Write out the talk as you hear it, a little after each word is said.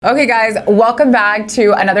Okay, guys, welcome back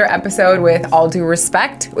to another episode with all due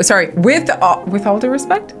respect. Sorry, with all due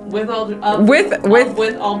respect? With all due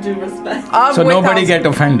respect. So nobody get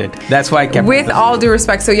offended. That's why I kept with all due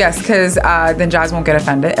respect. So yes, because then Jazz won't get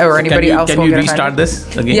offended, or anybody else won't get offended. Can you restart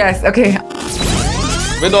this again? Yes. Okay.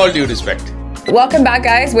 With all due respect. Welcome back,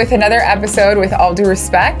 guys, with another episode with all due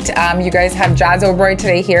respect. You guys have Jazz Oberoi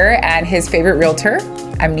today here, and his favorite realtor,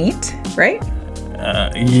 Amneet, right?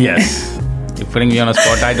 Yes. You're putting me on a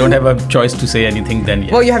spot. I don't have a choice to say anything then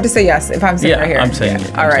yes. Well, you have to say yes if I'm saying right here. I'm saying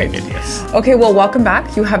it. All right. Saying it, yes. Okay, well, welcome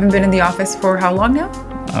back. You haven't been in the office for how long now?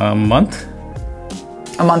 A month.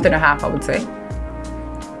 A month and a half, I would say.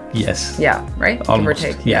 Yes. Yeah, right? Almost.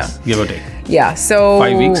 Give or take. Yes, give or take. Yeah, so...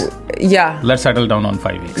 5 weeks? Yeah. Let's settle down on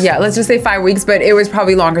 5 weeks. Yeah, let's just say 5 weeks, but it was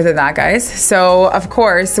probably longer than that, guys. So, of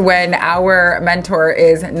course, when our mentor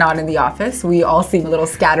is not in the office, we all seem a little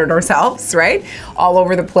scattered ourselves, right? All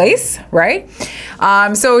over the place, right?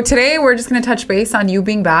 So today we're just going to touch base on you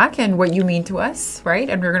being back and what you mean to us, right?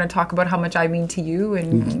 And we're going to talk about how much I mean to you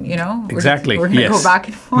and, you know... Exactly. We're going to go back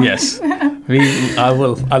and forth. Yes. I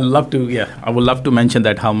would love to mention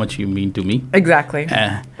that how much you mean to me. Exactly.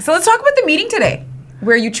 So let's talk about the meeting today,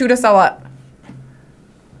 where you chewed us all up.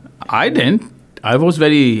 I didn't. I was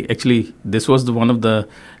this was one of the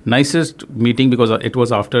nicest meeting because it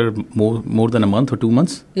was after more than a month or 2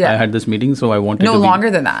 months. Yeah. I had this meeting, so I wanted to be... longer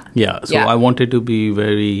than that. Yeah, so I wanted to be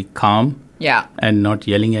very calm. Yeah. And not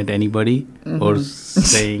yelling at anybody or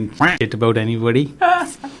saying shit about anybody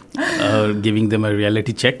or giving them a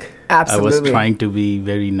reality check. Absolutely. I was trying to be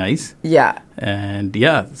very nice. Yeah. And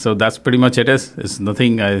so that's pretty much it. It's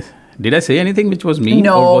nothing... Did I say anything which was mean?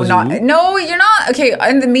 No, No, you're not. Okay,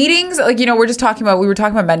 in the meetings, we were talking about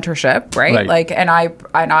mentorship, right? Right. Like, and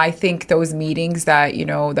I think those meetings that,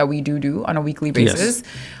 that we do on a weekly basis,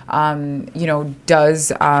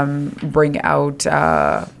 does bring out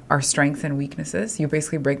our strengths and weaknesses. You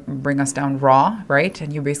basically bring us down raw, right?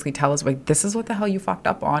 And you basically tell us, like, this is what the hell you fucked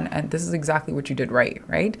up on, and this is exactly what you did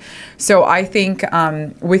right? So I think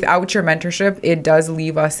without your mentorship, it does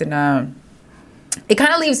leave us in a... It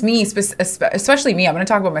kind of leaves me, especially me, I'm going to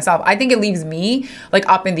talk about myself. I think it leaves me like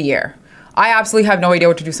up in the air. I absolutely have no idea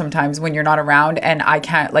what to do sometimes when you're not around, and I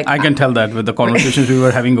can't I can tell that with the conversations we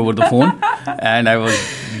were having over the phone, and I was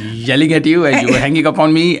yelling at you and you were hanging up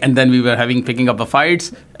on me, and then we were picking up the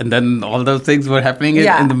fights, and then all those things were happening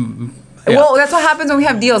Well, that's what happens when we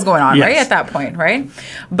have deals going on, right? At that point, right?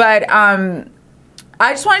 But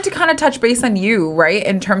I just wanted to kind of touch base on you, right?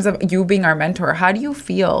 In terms of you being our mentor. How do you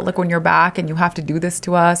feel like when you're back and you have to do this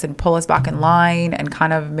to us and pull us back in line and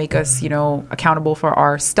kind of make us, accountable for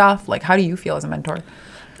our stuff? Like, how do you feel as a mentor?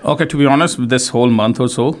 Okay, to be honest, this whole month or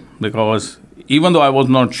so, because even though I was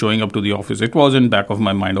not showing up to the office, it was in back of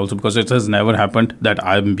my mind also, because it has never happened that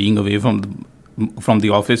I'm being away from the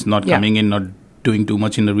office, not coming in, not doing too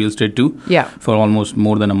much in the real estate too, for almost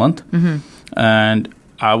more than a month. Mm-hmm. And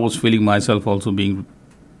I was feeling myself also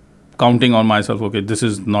counting on myself, okay, this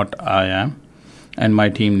is not I am, and my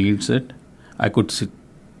team needs it. I could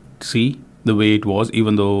see the way it was,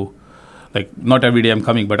 even though, like, not every day I'm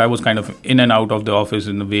coming, but I was kind of in and out of the office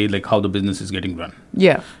in the way, like, how the business is getting run.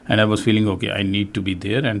 Yeah. And I was feeling, okay, I need to be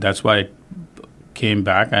there, and that's why I came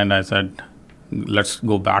back, and I said, let's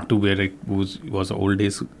go back to where it was the old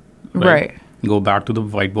days. Right. Go back to the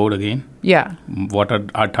whiteboard again. Yeah. What are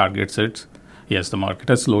our target sets? Yes, the market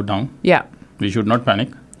has slowed down. Yeah. We should not panic.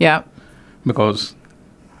 Yeah. Because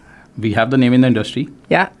we have the name in the industry.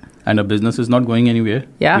 Yeah. And our business is not going anywhere.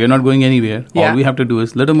 Yeah. We are not going anywhere. Yeah. All we have to do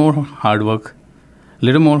is little more hard work,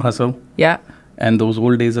 little more hustle. Yeah. And those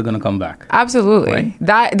old days are going to come back. Absolutely. Right?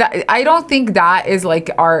 That I don't think that is like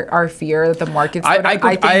our fear that the market's...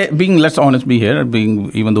 let's honest be here,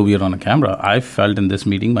 even though we are on a camera, I felt in this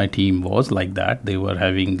meeting my team was like that. They were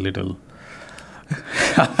having little...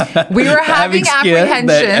 we were having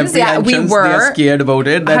apprehensions. Yeah, we were. They are scared about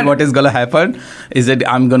it, that what is going to happen. Is it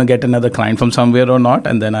I'm going to get another client from somewhere or not?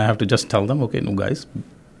 And then I have to just tell them, okay, no, guys,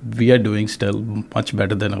 we are doing still much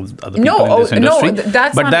better than other people in this industry.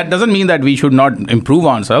 But that doesn't mean that we should not improve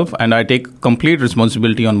ourselves. And I take complete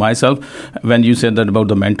responsibility on myself. When you said that about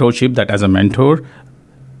the mentorship, that as a mentor,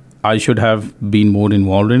 I should have been more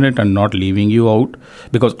involved in it and not leaving you out,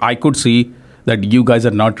 because I could see that you guys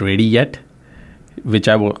are not ready yet. Which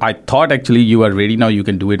I thought actually you are ready now, you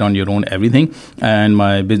can do it on your own, everything. And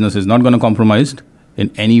my business is not going to compromise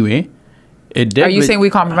in any way. It did. Are you saying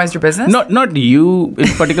we compromised your business? Not you in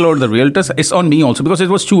particular or the realtors. It's on me also, because it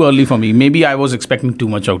was too early for me. Maybe I was expecting too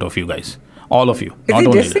much out of you guys. All of you. Is he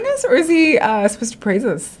dissing us, or is he supposed to praise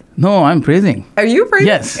us? No, I'm praising. Are you praising?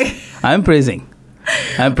 Yes, I'm praising.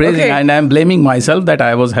 I'm praising, okay. And I'm blaming myself that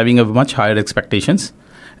I was having a much higher expectations.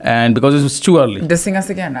 And because it was too early. Dissing us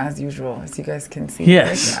again, as usual, as you guys can see.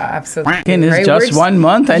 Yes. Right? Absolutely. It's right? just 1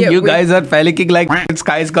 month and you guys are panicking like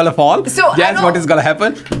sky is going to fall. So Guess what is going to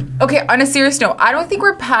happen? Okay, on a serious note, I don't think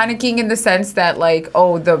we're panicking in the sense that like,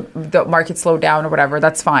 oh, the market slowed down or whatever.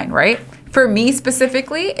 That's fine, right? For me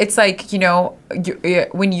specifically, it's like, you know,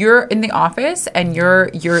 when you're in the office and you're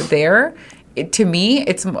there, to me,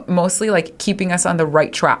 it's mostly like keeping us on the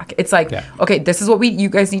right track. It's like, okay, this is what you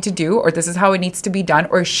guys need to do, or this is how it needs to be done,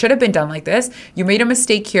 or it should have been done like this. You made a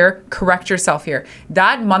mistake here, correct yourself here.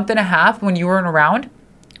 That month and a half when you weren't around,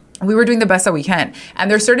 we were doing the best that we can.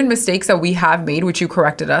 And there's certain mistakes that we have made, which you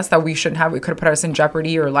corrected us, that we shouldn't have. We could have put us in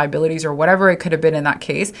jeopardy or liabilities or whatever it could have been in that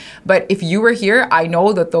case. But if you were here, I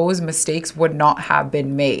know that those mistakes would not have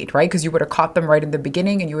been made, right? Because you would have caught them right in the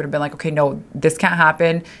beginning and you would have been like, okay, no, this can't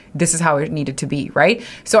happen. This is how it needed to be, right?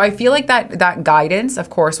 So I feel like that guidance,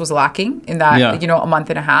 of course, was lacking in that, you know, a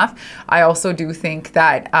month and a half. I also do think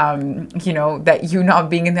that, you know, that you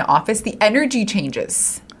not being in the office, the energy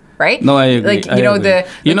changes. Right? No, I agree. Like, you know, agree.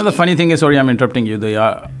 The funny thing is, sorry, I'm interrupting you.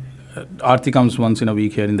 The Aarti comes once in a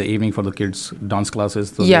week here in the evening for the kids' dance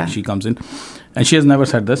classes. So she comes in. And she has never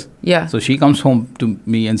said this. Yeah. So she comes home to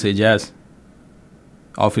me and says, Jazz,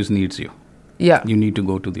 office needs you. Yeah. You need to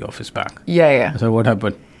go to the office back. Yeah. I said, what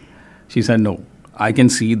happened? She said, no, I can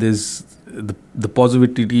see this. The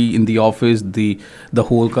positivity in the office, the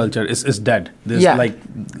whole culture is dead. There's like,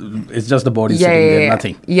 it's just the body sitting there,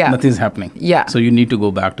 nothing. Nothing's happening. Yeah. So you need to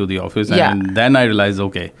go back to the office. And then I realized,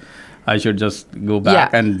 okay, I should just go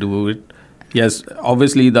back and do it. Yes,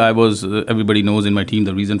 obviously everybody knows in my team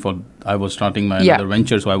the reason for I was starting my other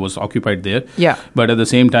venture, so I was occupied there. Yeah. But at the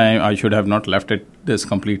same time, I should have not left this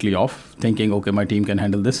completely off, thinking, okay, my team can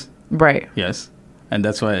handle this. Right. Yes. And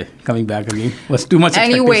that's why coming back again was too much.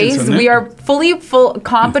 Anyways, we are full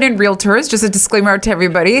competent realtors. Just a disclaimer to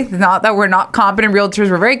everybody. Not that we're not competent realtors.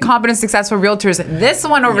 We're very competent, successful realtors. This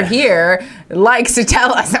one over here likes to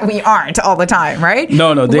tell us that we aren't all the time, right?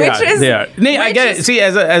 No, they are. No, I get it. See,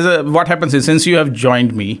 as a what happens is, since you have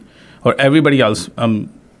joined me or everybody else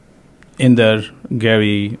in there,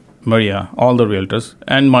 Gary, Maria, all the realtors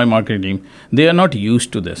and my marketing team, they are not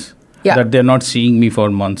used to this. Yeah. That they're not seeing me for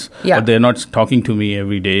months. Yeah. Or they're not talking to me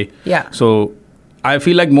every day. Yeah. So I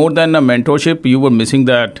feel like more than a mentorship, you were missing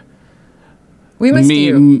that. We missed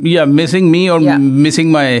you. Yeah, missing me or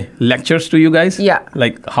missing my lectures to you guys. Yeah.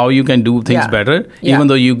 Like how you can do things better. Yeah. Even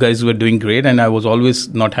though you guys were doing great and I was always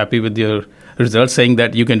not happy with your results, saying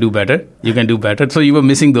that you can do better. So you were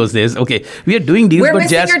missing those days. Okay, we are doing deals, but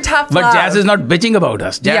Jazz is not bitching about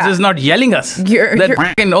us. Jazz is not yelling us.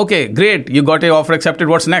 Okay, great. You got your offer accepted.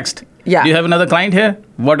 What's next? Yeah. Do you have another client here?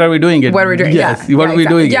 What are we doing? What are we doing? Yes. What are we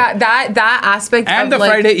doing? Yeah, that aspect. And the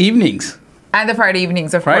Friday evenings. And the Friday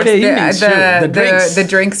evenings, of course. Evenings, the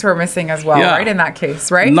drinks were missing as well, right? In that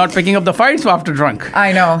case, right? Not picking up the fights after drunk.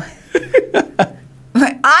 I know.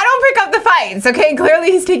 I don't pick up the fights, okay?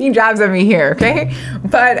 Clearly he's taking jabs at me here, okay?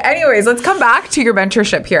 But anyways, let's come back to your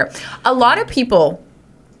mentorship here. A lot of people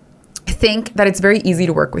think that it's very easy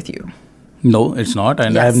to work with you. No, it's not.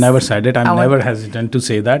 And I have never said it. I'm never hesitant to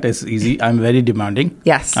say that. It's easy. I'm very demanding.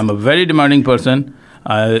 Yes. I'm a very demanding person.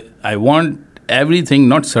 I want everything,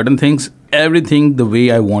 not certain things, everything the way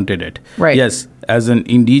I wanted it. Right. Yes, as an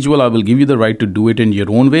individual, I will give you the right to do it in your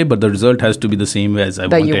own way, but the result has to be the same way as I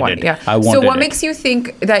wanted it. Yeah. I wanted so what makes you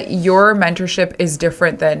think that your mentorship is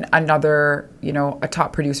different than another, a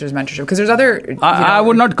top producer's mentorship? Because there's other... I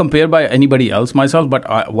would not compare by anybody else myself,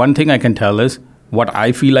 but one thing I can tell is what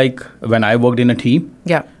I feel like when I worked in a team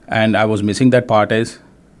and I was missing that part is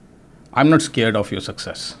I'm not scared of your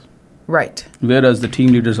success. Right. Whereas the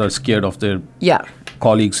team leaders are scared of their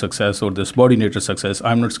colleague's success or their subordinator's success.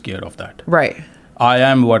 I'm not scared of that. Right. I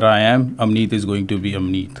am what I am. Amneet is going to be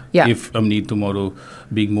Amneet. Yeah. If Amneet tomorrow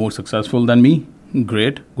being more successful than me,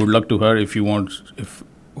 great. Good luck to her. If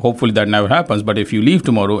hopefully that never happens. But if you leave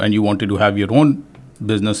tomorrow and you wanted to have your own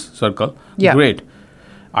business circle, great.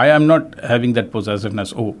 I am not having that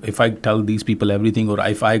possessiveness. Oh, if I tell these people everything or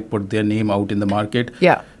if I put their name out in the market,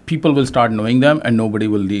 people will start knowing them and nobody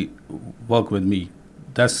will work with me.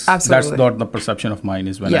 That's not the perception of mine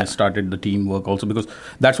is when I started the team work also, because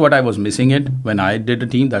that's what I was missing it when I did a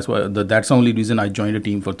team. That's why that's the only reason I joined a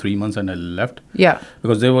team for 3 months and I left. Yeah.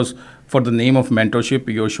 Because there was, for the name of mentorship,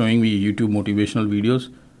 you're showing me YouTube motivational videos.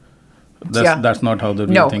 That's not how the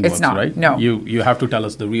real thing works, right? No, you have to tell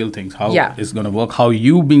us the real things, how it's going to work, how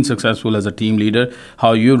you've been successful as a team leader,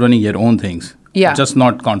 how you're running your own things. Yeah. Just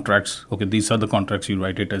not contracts. Okay, these are the contracts. You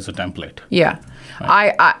write it as a template. Yeah.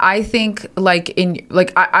 Right. I think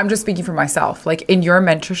I'm just speaking for myself. Like in your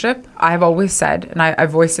mentorship, I've always said, and I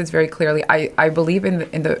voiced this very clearly, I believe in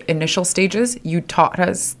the initial stages, you taught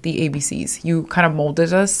us the ABCs. You kind of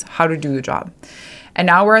molded us how to do the job. And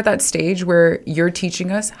now we're at that stage where you're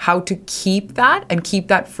teaching us how to keep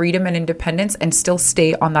that freedom and independence and still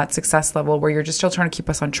stay on that success level where you're just still trying to keep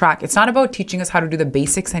us on track. It's not about teaching us how to do the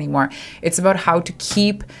basics anymore. It's about how to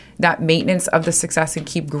keep that maintenance of the success and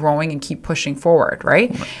keep growing and keep pushing forward,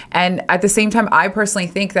 right? And at the same time, I personally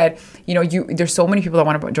think that, there's so many people that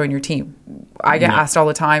want to join your team. I get asked all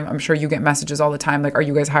the time. I'm sure you get messages all the time, like, are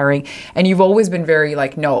you guys hiring? And you've always been very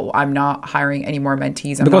like, no, I'm not hiring any more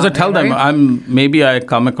mentees. Because I tell them, I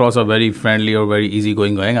come across a very friendly or very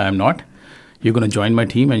easygoing guy. I'm not. You're going to join my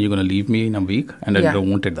team and you're going to leave me in a week. And I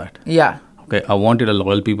don't wanted that. Yeah. Okay. I wanted a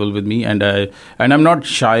loyal people with me. And I'm not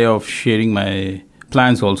shy of sharing my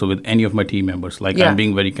plans also with any of my team members. I'm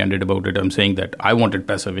being very candid about it. I'm saying that I wanted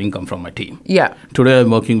passive income from my team. Yeah. Today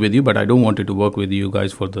I'm working with you, but I don't want to work with you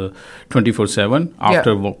guys for the 24/7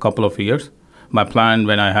 after a couple of years. My plan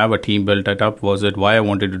when I have a team built it up was that why I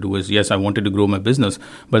wanted to do is, yes, I wanted to grow my business,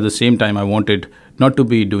 but at the same time, I wanted not to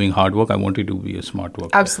be doing hard work. I wanted to be a smart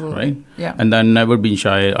worker. Absolutely. Right? Yeah. And then never been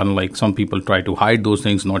shy, unlike some people try to hide those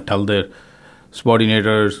things, not tell their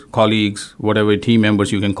subordinators, colleagues, whatever team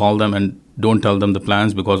members you can call them, and don't tell them the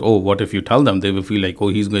plans because, what if you tell them? They will feel like,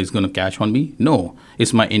 he's going to cash on me. No,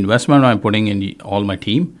 it's my investment I'm putting in all my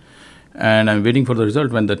team. And I'm waiting for the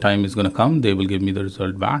result. When the time is going to come, they will give me the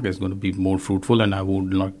result back. It's going to be more fruitful, and I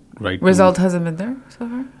would not write. Result hasn't been there so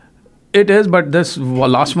far? It is, but this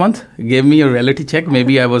last month gave me a reality check.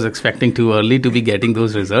 Maybe I was expecting too early to be getting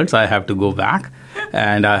those results. I have to go back,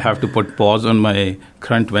 and I have to put pause on my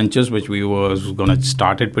current ventures, which we was going to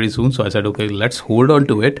start it pretty soon. So I said, okay, let's hold on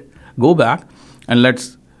to it, go back, and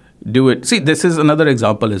let's do it. See, this is another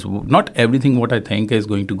example. Is not everything what I think is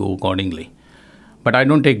going to go accordingly. But I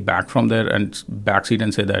don't take back from there and backseat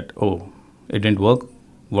and say that, it didn't work.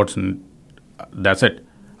 That's it.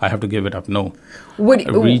 I have to give it up. No.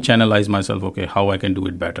 Rechannelize myself. Okay, how I can do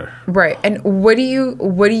it better. Right. And what do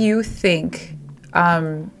you think?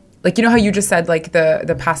 How you just said, like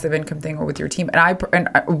the passive income thing or with your team, and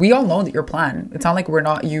we all know that your plan. It's not like we're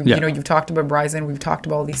not. You've talked about Verizon. We've talked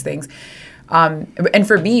about all these things. And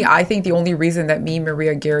for me, I think the only reason that me,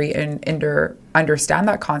 Maria, Gary, and Inder understand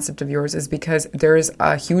that concept of yours is because there's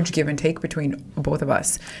a huge give and take between both of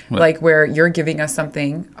us. Right. Like where you're giving us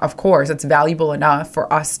something, of course, it's valuable enough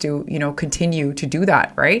for us to, continue to do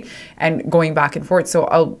that, right? And going back and forth.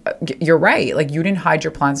 So you're right. Like you didn't hide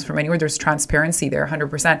your plans from anywhere. There's transparency there,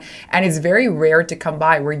 100%. And it's very rare to come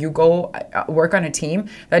by where you go work on a team.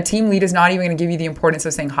 That team lead is not even going to give you the importance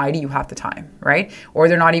of saying hi to you half the time, right? Or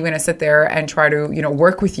they're not even going to sit there and try to,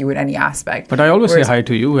 work with you in any aspect. But I always say hi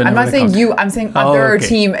to you. I'm not saying you. I'm saying other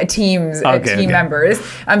team members.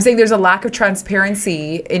 I'm saying there's a lack of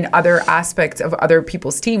transparency in other aspects of other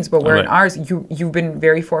people's teams, but where in ours, you've been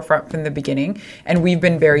very forefront from the beginning, and we've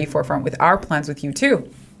been very forefront with our plans with you too.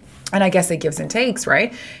 And I guess it gives and takes,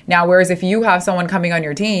 right? Now, whereas if you have someone coming on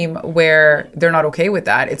your team where they're not okay with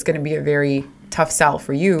that, it's going to be a very tough sell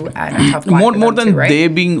for you and a tough client more than too, right? They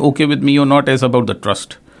being okay with me or not is about the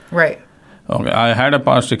trust. Right. Okay, I had a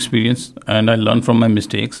past experience and I learned from my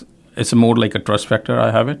mistakes. It's more like a trust factor.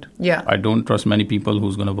 I have it. Yeah. I don't trust many people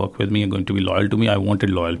who's going to work with me and going to be loyal to me. I wanted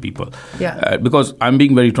loyal people. Yeah. Because I'm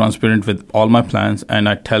being very transparent with all my plans, and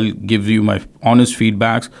I give you my honest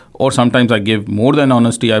feedbacks. Or sometimes I give more than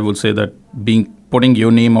honesty. I would say that putting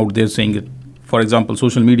your name out there, saying it. For example,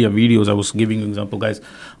 social media videos. I was giving you an example, guys.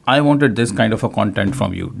 I wanted this kind of a content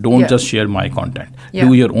from you. Don't just share my content. Yeah.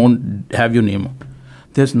 Do your own. Have your name.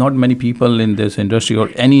 There's not many people in this industry or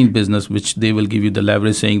any business which they will give you the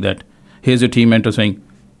leverage saying that, here's your team mentor saying,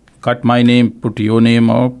 cut my name, put your name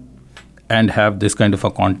up, and have this kind of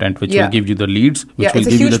a content which will give you the leads, which will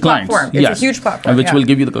give you the clients. It's a huge platform. And which will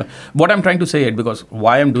give you the clients. What I'm trying to say because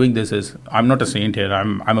why I'm doing this is, I'm not a saint here.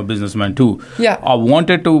 I'm a businessman too. Yeah. I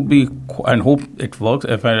wanted to be, and hope it works,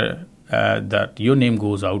 if that your name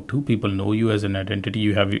goes out to people know you as an identity.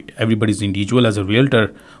 You have everybody's individual as a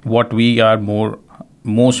realtor. What we are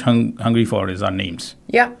most hungry for is our names.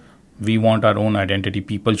 Yeah. We want our own identity.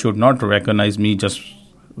 People should not recognize me just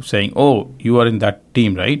saying, you are in that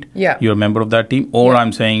team, right? Yeah. You're a member of that team. Or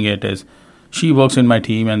I'm saying it is, she works in my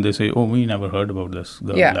team, and they say, we never heard about this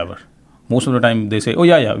girl ever. Most of the time they say, we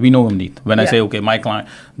know Amneet. When I say, okay, my client,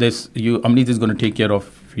 Amneet is going to take care of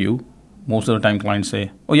you. Most of the time clients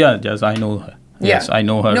say, yes, I know her. Yes, I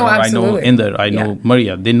know her. No, absolutely. I know Inder. I know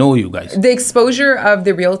Maria. They know you guys. The exposure of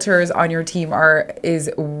the realtors on your team is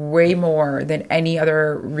way more than any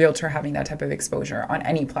other realtor having that type of exposure on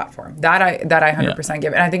any platform. That I 100%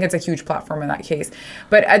 give, and I think it's a huge platform in that case.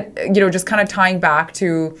 But just kind of tying back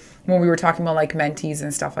to when we were talking about like mentees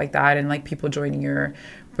and stuff like that, and like people joining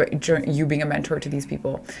you being a mentor to these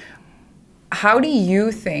people. How do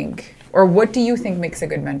you think, or what do you think makes a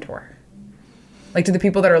good mentor? Like to the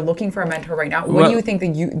people that are looking for a mentor right now, what do you think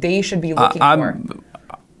that they should be looking for?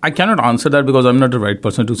 I cannot answer that because I'm not the right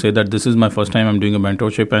person to say that this is my first time I'm doing a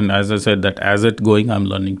mentorship. And as I said, that as it's going, I'm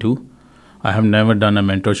learning too. I have never done a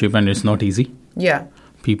mentorship and it's not easy. Yeah.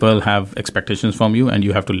 People have expectations from you and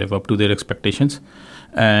you have to live up to their expectations.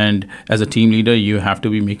 And as a team leader, you have to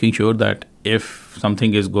be making sure that if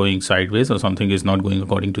something is going sideways or something is not going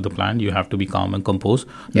according to the plan, you have to be calm and composed,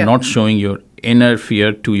 not showing your inner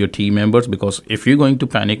fear to your team members, because if you're going to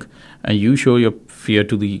panic and you show your fear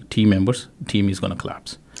to the team members, team is going to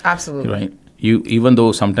collapse. Absolutely. Right? Even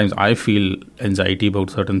though sometimes I feel anxiety about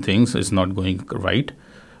certain things, it's not going right,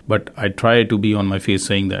 but I try to be on my face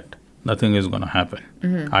saying that nothing is going to happen.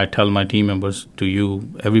 Mm-hmm. I tell my team members, to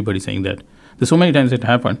you, everybody saying that. There's so many times it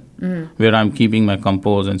happened where I'm keeping my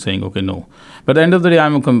compose and saying, okay, no. But at the end of the day,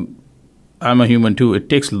 I'm a human too. It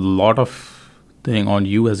takes a lot of thing on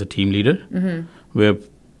you as a team leader where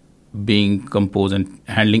being composed and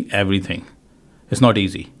handling everything. It's not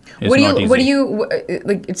easy. What do you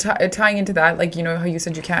tying into that? Like, how you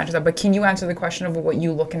said you can't answer that, but can you answer the question of what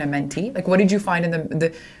you look in a mentee? Like, what did you find in the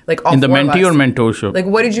in the mentee or mentorship? Like,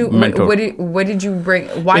 what did you what did you bring?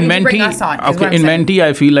 Why did you bring us on? Okay, in mentee,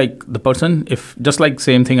 I feel like the person, if just like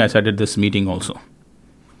same thing I said at this meeting also.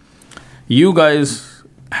 You guys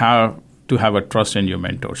have to have a trust in your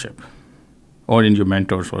mentorship or in your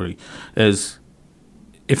mentor. Is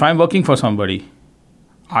if I'm working for somebody,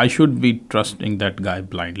 I should be trusting that guy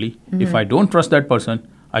blindly. Mm-hmm. If I don't trust that person,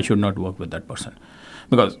 I should not work with that person.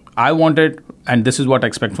 Because I wanted, and this is what I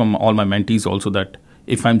expect from all my mentees also, that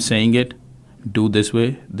if I'm saying it, do this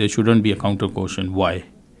way, there shouldn't be a counter question. Why?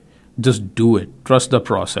 Just do it. Trust the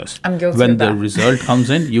process. I'm guilty when of that. The result comes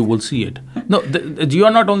in, you will see it. No, you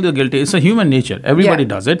are not only guilty. It's a human nature. Everybody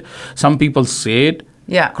does it. Some people say it,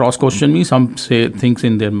 cross-question me. Some say things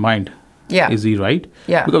in their mind. Yeah. Is he right?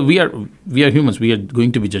 Yeah. Because we are humans. We are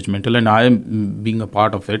going to be judgmental, and I am being a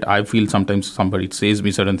part of it. I feel sometimes somebody says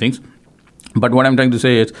me certain things. But what I'm trying to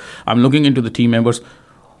say is I'm looking into the team members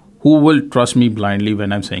who will trust me blindly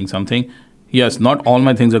when I'm saying something. Yes, not all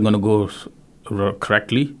my things are going to go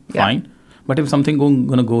correctly, fine. But if something going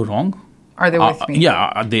to go wrong, are they with me?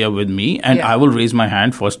 Yeah, they are with me, and I will raise my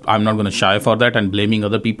hand first. I'm not going to shy for that and blaming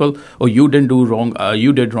other people. Oh, you didn't do wrong.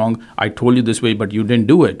 You did wrong. I told you this way, but you didn't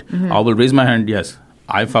do it. Mm-hmm. I will raise my hand. Yes,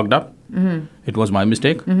 I fucked up. Mm-hmm. It was my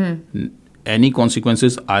mistake. Mm-hmm. Any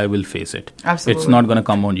consequences, I will face it. Absolutely. It's not going to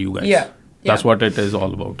come on you guys. Yeah. That's what it is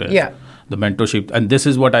all about. Yeah. The mentorship. And this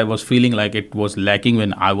is what I was feeling like it was lacking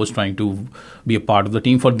when I was trying to be a part of the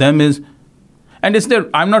team. For them is, and it's their,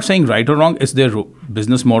 I'm not saying right or wrong, it's their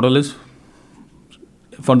business model is,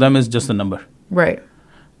 for them is just a number. Right.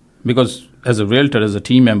 Because as a realtor, as a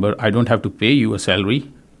team member, I don't have to pay you a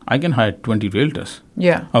salary. I can hire 20 realtors.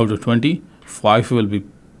 Yeah. Out of 20, 5 will be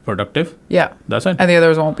productive. Yeah. That's it. And the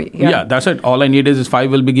others won't be. Yeah, that's it. All I need is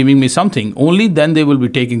 5 will be giving me something. Only then they will be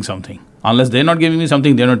taking something. Unless they're not giving me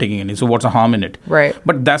something, they're not taking any. So what's the harm in it? Right.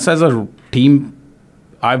 But that's as a team,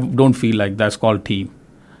 I don't feel like that's called team.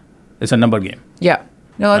 It's a number game. Yeah.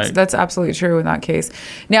 No, that's absolutely true in that case.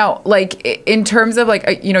 Now, like in terms of like,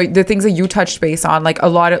 the things that you touched base on, like a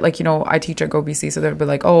lot of like, I teach at GoBC, so they'll be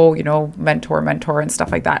like, oh, mentor and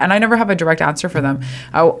stuff like that. And I never have a direct answer for them.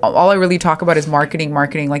 All I really talk about is marketing,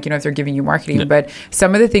 like, if they're giving you marketing. Yeah. But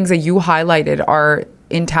some of the things that you highlighted are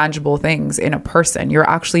intangible things in a person. You're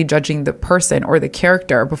actually judging the person or the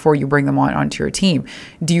character before you bring them onto your team.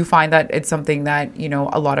 Do you find that it's something that,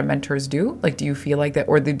 a lot of mentors do? Like, do you feel like that,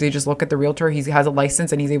 or do they just look at the realtor, he has a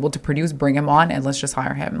license and he's able to produce, bring him on and let's just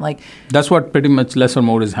hire him? Like, that's what pretty much less or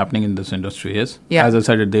more is happening in this industry is. Yeah. As I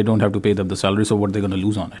said, they don't have to pay them the salary, so what are they going to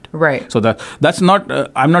lose on it? Right. So that's not,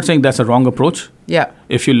 I'm not saying that's a wrong approach. Yeah.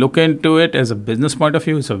 If you look into it as a business point of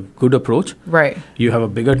view, it's a good approach. Right. You have a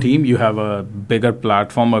bigger team, you have a bigger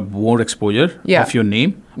platform, a more exposure of your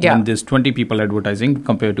name. Yeah. When there's 20 people advertising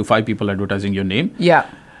compared to 5 people advertising your name. Yeah.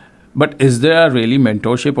 But is there really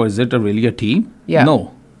mentorship or is it really a team? Yeah.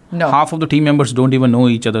 No. Half of the team members don't even know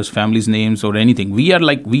each other's families' names or anything. We are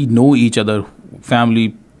like, we know each other,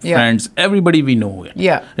 family, friends, everybody we know.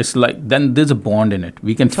 Yeah. It's like, then there's a bond in it.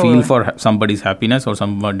 We can feel for somebody's happiness, or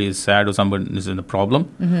somebody is sad, or somebody is in a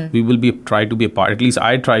problem. We will try to be a part. At least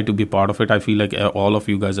I try to be part of it. I feel like all of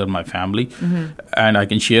you guys are my family, and I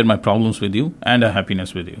can share my problems with you and a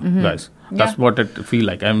happiness with you guys. That's what it feel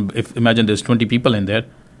like. And if imagine there's 20 people in there,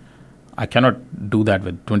 I cannot do that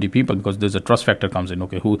with 20 people, because there's a trust factor comes in.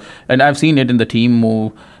 Okay, and I've seen it in the team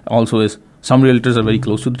move also is, some realtors are very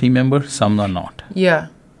close to the team member, some are not. Yeah.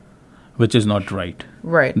 Which is not right.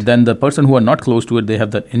 Right. Then the person who are not close to it, they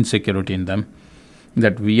have that insecurity in them,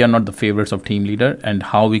 that we are not the favorites of team leader, and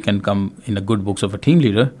how we can come in the good books of a team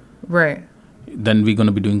leader. Right. Then we're going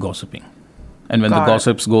to be doing gossiping. And when the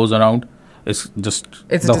gossips goes around, it's just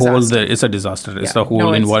it's the whole, it's a disaster. It's the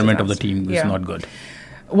whole environment of the team is not good.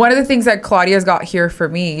 One of the things that Claudia's got here for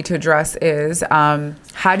me to address is,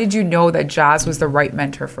 how did you know that Jazz was the right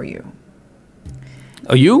mentor for you?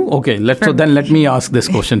 You? Okay, so then let me ask this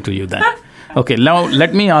question to you then. Okay, now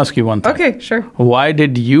let me ask you one thing. Okay, sure. Why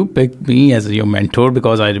did you pick me as your mentor?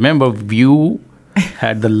 Because I remember you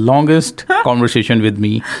had the longest conversation with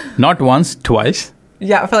me, not once, twice.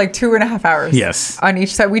 Yeah, for like 2.5 hours. Yes. On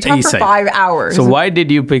each side. We talked for 5 hours. So why did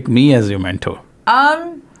you pick me as your mentor?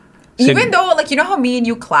 Even though, like, you know how me and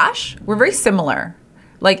you clash? We're very similar.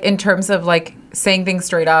 Like, in terms of, like, saying things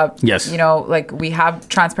straight up. Yes. You know, like, we have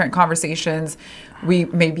transparent conversations. We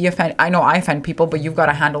maybe offend. I know I offend people, but you've got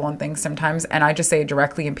a handle on things sometimes. And I just say it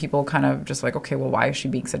directly, and people kind of just like, okay, well, why is she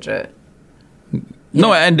being such a...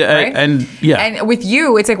 And yeah. And with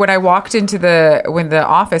you, it's like when I walked into the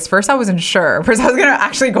office, first I wasn't sure. First I was going to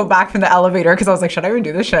actually go back from the elevator because I was like, should I even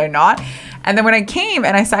do this? Should I not? And then when I came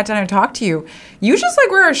and I sat down and talked to you, you just like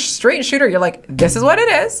were a straight shooter. You're like, this is what it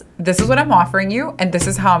is. This is what I'm offering you. And this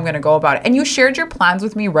is how I'm going to go about it. And you shared your plans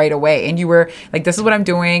with me right away. And you were like, this is what I'm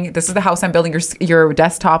doing. This is the house I'm building. Your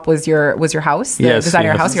desktop was your house. The design of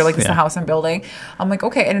your house. You're like, this is the house I'm building. I'm like,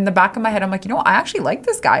 okay. And in the back of my head, I'm like, I actually like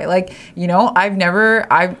this guy. Like,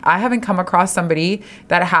 I haven't come across somebody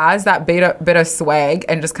that has that bit of swag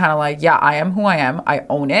and just kind of like, yeah, I am who I am. I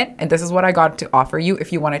own it. And this is what I got to offer you.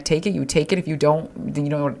 If you want to take it, you take it. If you don't, then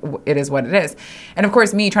it is what it is. And of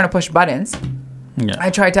course, me trying to push buttons. Yeah. I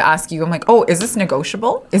tried to ask you, I'm like, oh, is this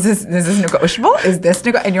negotiable? Is this negotiable? Is this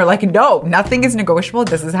negotiable? And you're like, no, nothing is negotiable.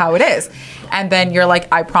 This is how it is. And then you're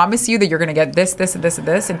like, I promise you that you're going to get this, this, and this, and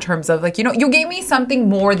this in terms of like, you gave me something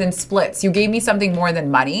more than splits. You gave me something more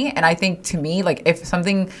than money. And I think to me, like if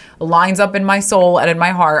something lines up in my soul and in my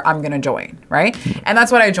heart, I'm going to join, right? And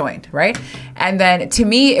that's what I joined, right? And then to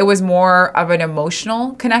me, it was more of an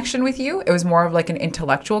emotional connection with you. It was more of like an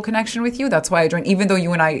intellectual connection with you. That's why I joined, even though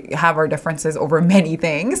you and I have our differences over many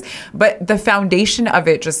things, but the foundation of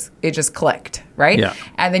it just clicked, right? Yeah.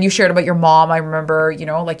 And then you shared about your mom. I remember,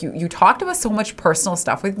 like you talked about so much personal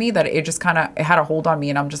stuff with me that it just kind of had a hold on me,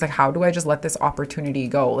 and I'm just like, how do I just let this opportunity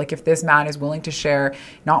go? Like if this man is willing to share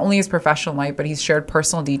not only his professional life, but he's shared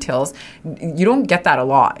personal details. You don't get that a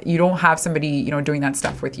lot. You don't have somebody, doing that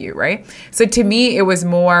stuff with you, right? So to me, it was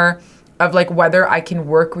more of like whether I can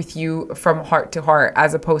work with you from heart to heart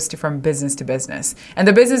as opposed to from business to business. And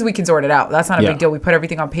the business, we can sort it out. That's not a big deal. We put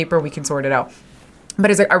everything on paper, we can sort it out.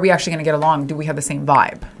 But it's like, are we actually going to get along? Do we have the same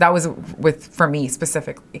vibe? That was for me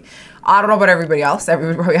specifically. I don't know about everybody else.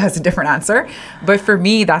 Everybody has a different answer. But for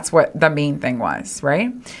me, that's what the main thing was,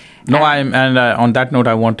 right? No, on that note,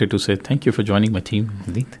 I wanted to say thank you for joining my team,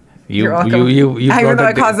 Amneet. You're welcome. Even though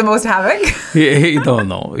I caused the most havoc.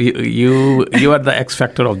 No. You are the X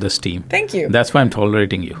factor of this team. Thank you. That's why I'm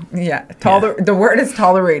tolerating you. Yeah. The word is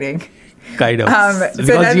tolerating. Kind of.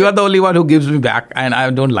 Because you are the only one who gives me back, and I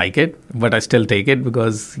don't like it, but I still take it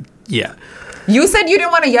because, yeah. You said you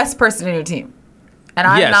didn't want a yes person in your team. And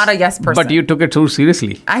I'm not a yes person. But you took it too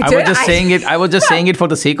seriously. I was just saying it. I was just saying it for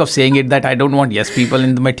the sake of saying it, that I don't want yes people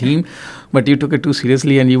in my team. But you took it too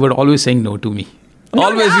seriously, and you were always saying no to me.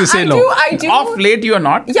 Always you say no. I do. Off late you are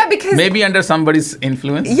not. Yeah, because... Maybe under somebody's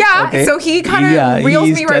influence. Yeah, okay. So he kind of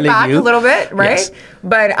reels me right back a little bit, right? Yes.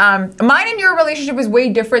 But mine and your relationship is way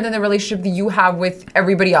different than the relationship that you have with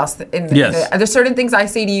everybody else. There's certain things I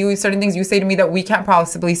say to you, certain things you say to me that we can't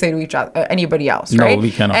possibly say to each other, anybody else, right? No,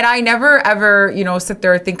 we cannot. And I never ever, sit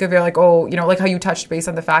there and think of it like, oh, like how you touched base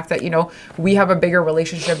on the fact that, we have a bigger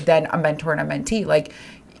relationship than a mentor and a mentee. Like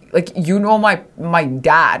my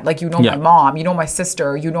dad, like my mom, my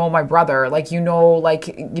sister, my brother,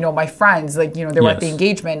 my friends, they were at the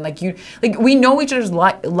engagement, we know each other's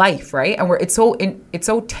life, right? And it's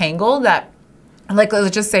so tangled that like,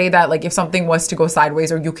 let's just say that, like, if something was to go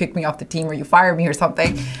sideways, or you kick me off the team, or you fire me or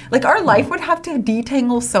something, like, our life would have to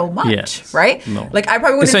detangle so much, right? No. Like, I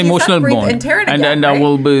probably it's wouldn't an emotional bond. and tear it again, and right? I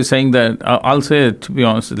will be saying that, I'll say it, to be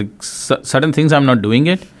honest, like, certain things I'm not doing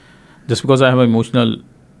it just because I have an emotional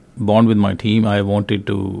bond with my team. I wanted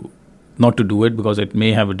to not to do it because it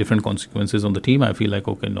may have a different consequences on the team. I feel like,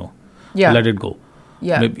 okay, no, let it go.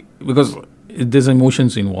 Yeah. Maybe because there's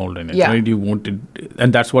emotions involved in it, right? You wanted,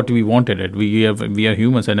 and that's what we wanted it. We are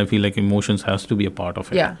humans, and I feel like emotions has to be a part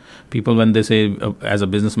of it. Yeah. People, when they say as a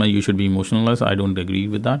businessman you should be emotionless, I don't agree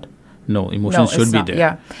with that. No, emotions should be there.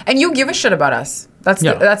 Yeah, and you give a shit about us. That's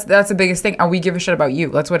the biggest thing, and we give a shit about you.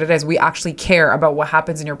 That's what it is. We actually care about what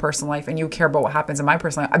happens in your personal life, and you care about what happens in my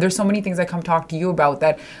personal life. There's so many things I come talk to you about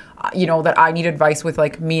that, that I need advice with,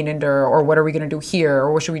 like me and Inder, or what are we going to do here,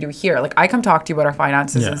 or what should we do here? Like, I come talk to you about our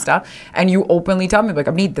finances and stuff, and you openly tell me, like,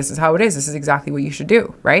 Amneet, this is how it is. This is exactly what you should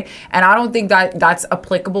do, right? And I don't think that that's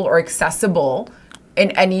applicable or accessible in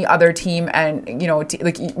any other team, and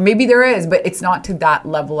like, maybe there is, but it's not to that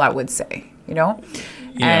level, I would say,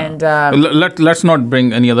 And let's not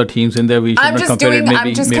bring any other teams in there. We should not compare it.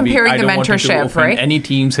 I'm just comparing the mentorship, right? Any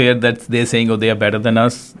teams here that they're saying, they are better than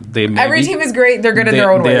us. Every team is great. They're good in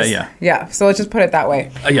their own ways. Yeah. So let's just put it that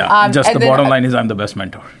way. Just the bottom line is I'm the best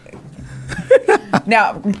mentor.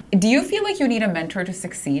 Now, do you feel like you need a mentor to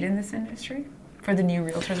succeed in this industry for the new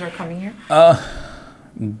realtors who are coming here?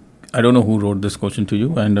 I don't know who wrote this question to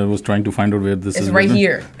you, and I was trying to find out where this is. It's right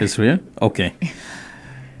here. It's here? Okay.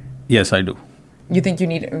 Yes, I do. You think you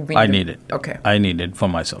need it? I need it. Okay. I need it for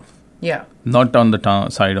myself. Yeah. Not on the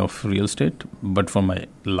side of real estate, but for my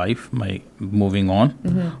life, my moving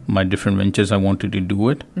on, my different ventures, I wanted to do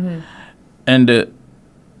it. And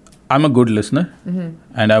I'm a good listener,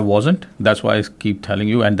 and I wasn't. That's why I keep telling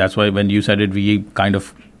you, and that's why when you said it, we kind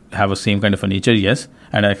of have a same kind of a nature, yes.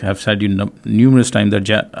 And I have said you numerous times that,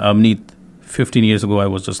 Amneet, 15 years ago I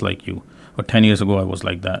was just like you, or 10 years ago I was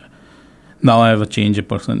like that. Now I have a change of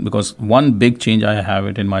person, because one big change I have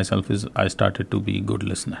it in myself is I started to be a good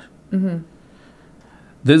listener.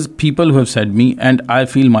 There's people who have said me, and I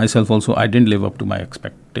feel myself also, I didn't live up to my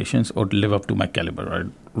expectations or live up to my caliber.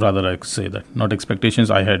 Rather, I say that. Not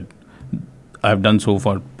expectations, I've done so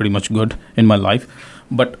far pretty much good in my life.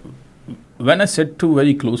 But when I said to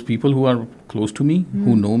very close people who are close to me,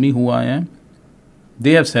 who know me, who I am,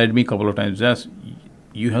 they have said me a couple of times, yes,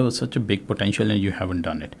 you have such a big potential and you haven't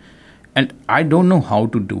done it. And I don't know how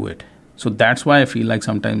to do it. So that's why I feel like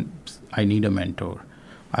sometimes I need a mentor.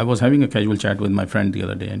 I was having a casual chat with my friend the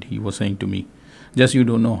other day, and he was saying to me, just you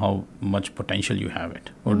don't know how much potential you have it,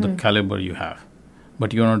 or the caliber you have.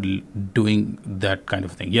 But you're not doing that kind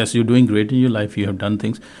of thing. Yes, you're doing great in your life, you have done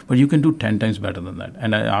things, but you can do 10 times better than that.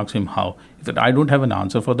 And I asked him how. He said, I don't have an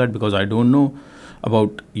answer for that, because I don't know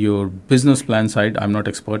about your business plan side. I'm not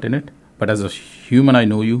expert in it. But as a human, I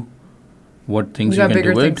know you, what things you can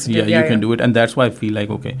do it. You can do it. And that's why I feel like,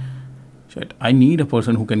 okay, shit, I need a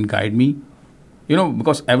person who can guide me.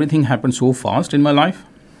 Because everything happened so fast in my life,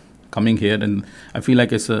 coming here, and I feel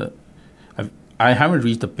like I haven't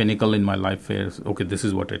reached the pinnacle in my life where, okay, this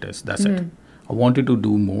is what it is. That's it. I wanted to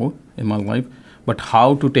do more in my life, but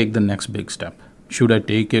how to take the next big step? Should I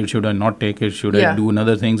take it? Should I not take it? Should I do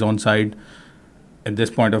another things on side? At this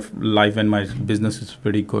point of life, when my business is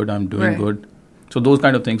pretty good, I'm doing good. So those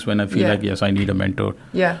kind of things when I feel like, yes, I need a mentor.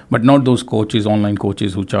 Yeah. But not those coaches, online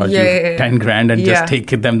coaches who charge you 10 grand and just take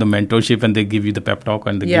them the mentorship, and they give you the pep talk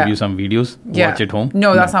and they give you some videos. Watch it home.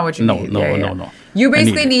 No, that's not what you need. No. You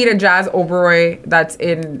basically need a Jazz Oberoi that's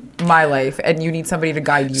in my life, and you need somebody to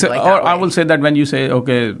guide you so, like that. Or I will say that when you say,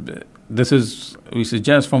 okay, we say,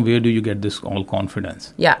 Jazz, from where do you get this all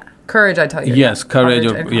confidence? Yeah. Courage, I tell you. Yes, courage.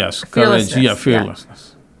 Courage. Yeah,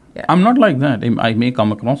 fearlessness. Yeah. I'm not like that. I may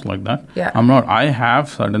come across like that. Yeah. I'm not. I have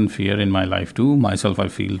certain fear in my life too. Myself, I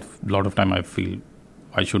feel a lot of time I feel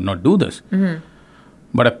I should not do this.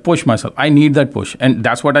 But I push myself. I need that push. And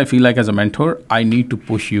that's what I feel like as a mentor. I need to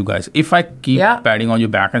push you guys. If I keep patting on your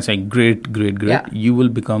back and saying, great, you will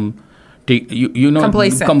become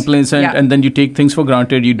complacent and then you take things for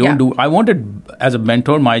granted. You don't do. I wanted, as a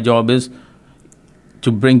mentor, my job is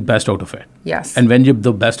to bring best out of it. Yes. And when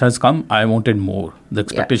the best has come, I wanted more. The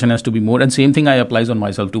expectation has to be more. And same thing I applies on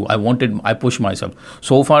myself too. I push myself.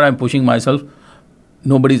 So far I'm pushing myself.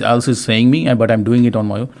 Nobody else is saying me, but I'm doing it on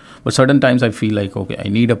my own. But certain times I feel like, okay, I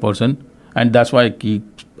need a person. And that's why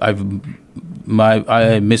I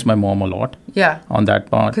miss my mom a lot. Yeah. On that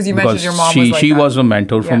part. Because you mentioned your mom she was a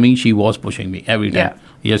mentor for me. She was pushing me every time.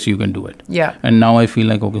 Yes, you can do it. Yeah. And now I feel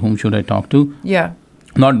like, okay, whom should I talk to? Yeah.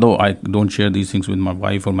 Not though I don't share these things with my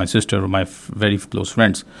wife or my sister or my very close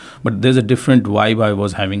friends, but there's a different vibe I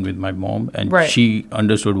was having with my mom, and she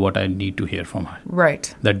understood what I need to hear from her.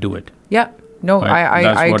 Right. That do it. Yeah. No, right?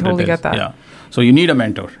 I totally get that. Yeah. So you need a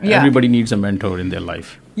mentor. Yeah. Everybody needs a mentor in their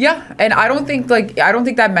life. Yeah, and I don't think that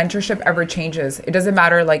mentorship ever changes. It doesn't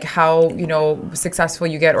matter like how, successful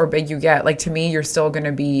you get or big you get. Like, to me, you're still going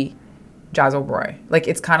to be Jazz Oberoi. Like,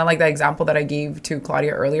 it's kind of like that example that I gave to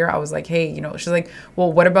Claudia earlier. I was like, hey, she's like, well,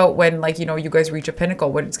 what about when, like, you guys reach a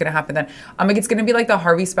pinnacle? What's going to happen then? I'm like, it's going to be like the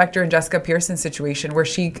Harvey Specter and Jessica Pearson situation where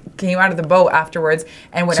she came out of the boat afterwards.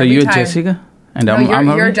 And when so you're Jessica? And I'm you're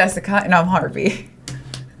Harvey? Jessica and I'm Harvey.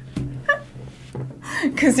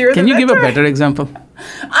 Because you're Can you give a better example?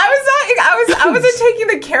 I wasn't taking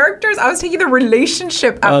the characters. I was taking the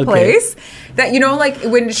relationship at place. That, like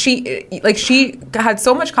when she had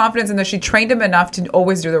so much confidence in that she trained him enough to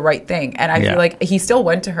always do the right thing. And I feel like he still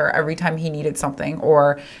went to her every time he needed something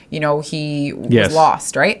or, he was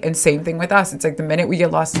lost, right? And same thing with us. It's like the minute we get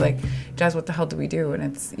lost, like, Jazz, what the hell do we do? And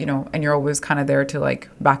it's, and you're always kind of there to like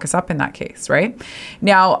back us up in that case, right?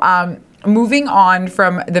 Now, moving on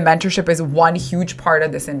from the mentorship is one huge part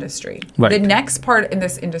of this industry. Right. The next part in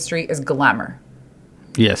this industry is glamour.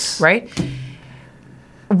 Yes. Right?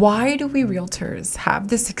 Why do we realtors have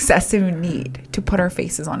this excessive need to put our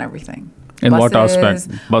faces on everything? In what aspect?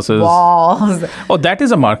 Buses, walls. Oh, that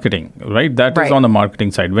is a marketing, right? That is on the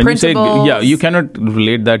marketing side. When Principles. you say, you cannot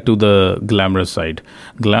relate that to the glamorous side.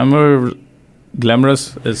 Glamorous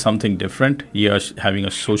is something different. You are having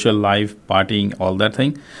a social life, partying, all that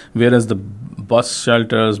thing. Whereas the bus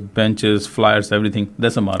shelters, benches, flyers, everything,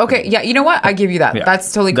 that's a marketing. Okay, yeah, you know what? I give you that. Yeah.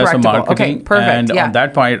 That's totally correct. That's a marketing. Okay, perfect. And on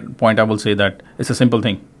that point, I will say that it's a simple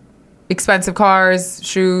thing. Expensive cars,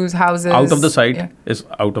 shoes, houses. Out of the sight is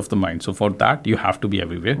out of the mind. So for that, you have to be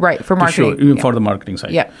everywhere. Right, for marketing. For the marketing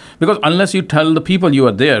side. Yeah. Because unless you tell the people you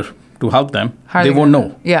are there to help them, they won't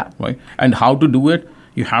know. Yeah. Right. And how to do it?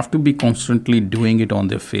 You have to be constantly doing it on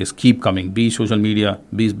their face. Keep coming. Be social media,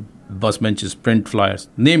 be bus benches, print flyers,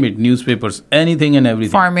 name it, newspapers, anything and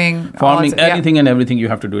everything. Farming, anything and everything you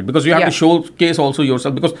have to do it. Because you have to showcase also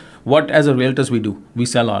yourself. Because what as a realtors we do? We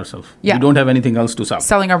sell ourselves. Yeah. We don't have anything else to sell.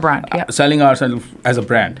 Selling our brand. Selling ourselves as a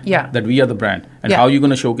brand. Yeah. That we are the brand. And how you're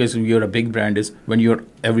going to showcase you're a big brand is when you're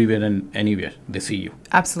everywhere and anywhere. They see you.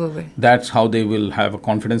 Absolutely. That's how they will have a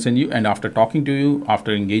confidence in you. And after talking to you,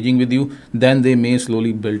 after engaging with you, then they may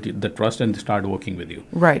slowly build the trust and start working with you.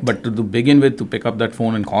 Right. But to begin with, to pick up that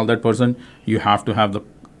phone and call that person, you have to have the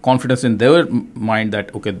confidence in their mind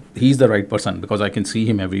that, okay, he's the right person because I can see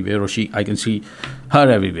him everywhere or I can see her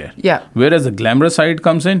everywhere. Yeah. Whereas the glamorous side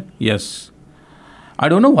comes in, yes. I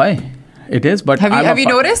don't know why it is, but have you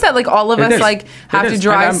noticed that like all of us like have to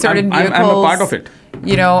drive certain vehicles? I'm a part of it.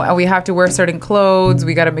 And we have to wear certain clothes.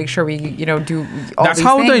 We got to make sure we, do all That's these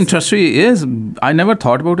how things. The industry is. I never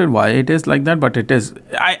thought about it, why it is like that, but it is.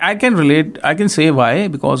 I can relate. I can say why,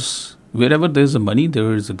 because wherever there's a money,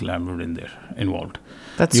 there is a glamour involved.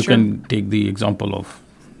 That's true. You can take the example of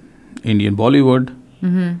Indian Bollywood,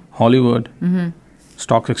 Hollywood,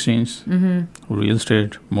 stock exchange, real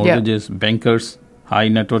estate, mortgages, bankers, high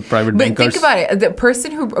net worth private bankers. But think about it. The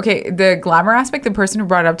person the glamour aspect, the person who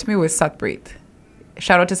brought it up to me was Satpreet.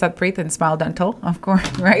 Shout out to Satpreet and Smile Dental, of course,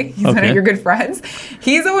 right? He's one of your good friends.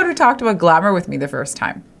 He's the one who talked about glamour with me the first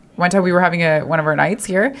time. One time we were having one of our nights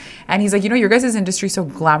here, and he's like, your guys' industry is so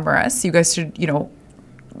glamorous. You guys should,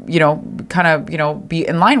 kind of, be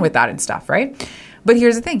in line with that and stuff, right? But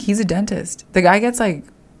here's the thing. He's a dentist. The guy gets like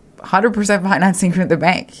 100% financing from the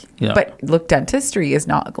bank. Yeah. But look, dentistry is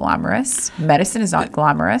not glamorous. Medicine is not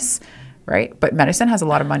glamorous, right? But medicine has a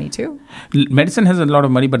lot of money too. Medicine has a lot of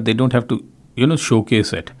money, but they don't have to,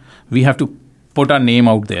 showcase it. We have to put our name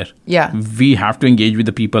out there. Yeah. We have to engage with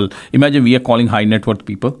the people. Imagine we are calling high net worth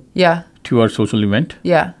people to our social event.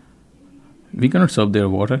 Yeah. We cannot serve their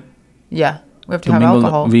water. Yeah. We have to have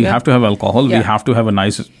alcohol. We have to have alcohol. Yeah. We have to have a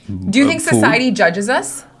nice Do you think society judges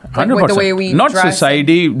us? Like 100%. With the way we Not dress?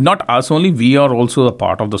 Society, not us only. We are also a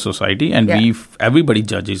part of the society, and everybody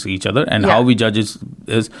judges each other. And how we judge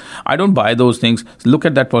is I don't buy those things. Look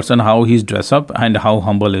at that person, how he's dressed up and how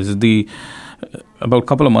humble is. About a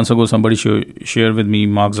couple of months ago, somebody shared with me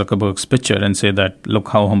Mark Zuckerberg's picture and said that, look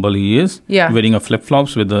how humble he is, wearing a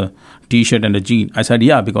flip-flops with a T-shirt and a jean. I said,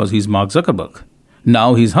 because he's Mark Zuckerberg.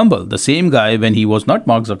 Now he's humble. The same guy when he was not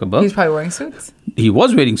Mark Zuckerberg. He's probably wearing suits. He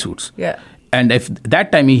was wearing suits. Yeah. And if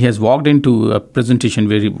that time he has walked into a presentation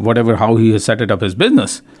where how he has set it up his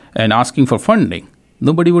business and asking for funding,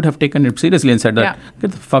 nobody would have taken it seriously and said that,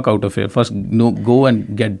 get the fuck out of here. First, go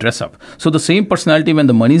and get dress up. So the same personality when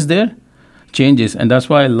the money's there changes. And that's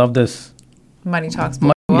why I love this. Money talks.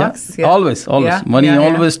 talks. Yeah. Always. Money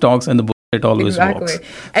always talks, and the bullshit always walks.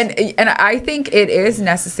 And I think it is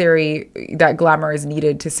necessary that glamour is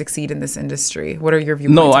needed to succeed in this industry. What are your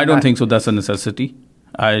viewpoints? No, I don't think so. That's a necessity.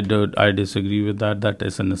 I disagree with that. That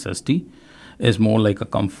is a necessity. It's more like a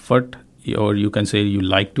comfort, or you can say you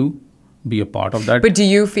like to be a part of that. But do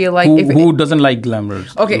you feel like who doesn't like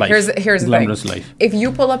glamorous? Okay, life, here's the glamorous thing. life. If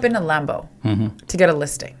you pull up in a Lambo to get a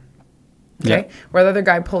listing, okay, where the other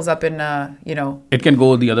guy pulls up in it can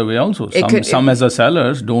go the other way also. Some as a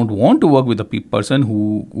sellers don't want to work with a person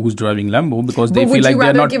who's driving Lambo because they feel like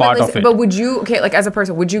they're not part of it. But would you, like as a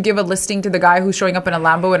person, would you give a listing to the guy who's showing up in a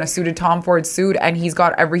Lambo in a suited Tom Ford suit and he's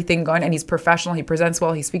got everything going and he's professional, he presents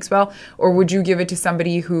well, he speaks well, or would you give it to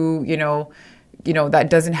somebody who that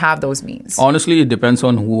doesn't have those means? Honestly, it depends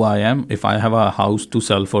on who I am. If I have a house to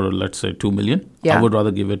sell for, let's say, 2 million, I would rather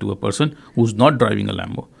give it to a person who's not driving a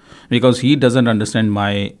Lambo because he doesn't understand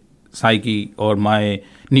my psyche or my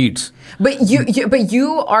needs. But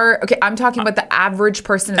you are okay. I'm talking about the average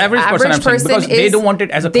person. Average person because they don't want it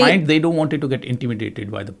as a client. They don't want it to get intimidated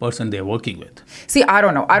by the person they're working with. See, I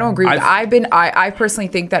don't know. I don't agree. I personally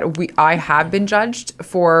think that I have been judged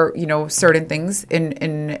for certain things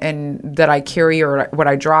in that I carry or what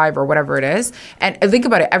I drive or whatever it is. And think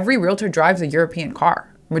about it. Every realtor drives a European car.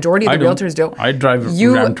 Majority of the realtors don't. I drive a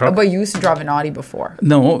Ram truck. But you used to drive an Audi before.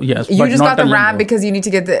 No, yes. You just got the Ram because you need to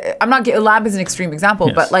get the... Lab is an extreme example,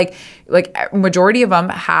 but like majority of them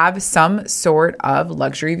have some sort of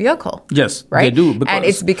luxury vehicle. Yes, right? they do. And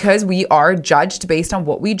it's because we are judged based on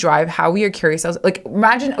what we drive, how we are carry ourselves. Like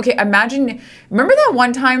imagine, remember that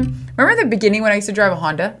one time, remember the beginning when I used to drive a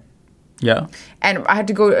Honda? Yeah. And I had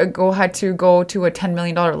to go to a $10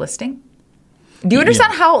 million listing? Do you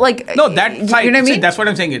understand how, No, that's you know what I mean? See, that's what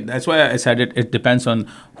I'm saying. That's why I said it. It depends on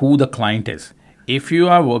who the client is. If you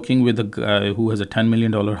are working with a guy who has a $10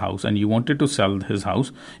 million house and you wanted to sell his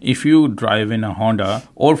house, if you drive in a Honda,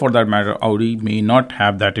 or for that matter, Audi may not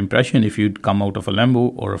have that impression. If you come out of a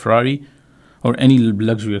Lambo or a Ferrari or any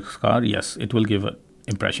luxurious car, yes, it will give an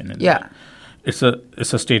impression. There. It's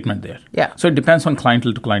a statement there. Yeah. So it depends on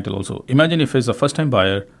clientele to clientele also. Imagine if it's a first-time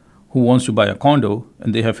buyer who wants to buy a condo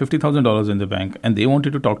and they have $50,000 in the bank and they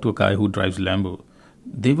wanted to talk to a guy who drives Lambo,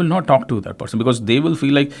 they will not talk to that person because they will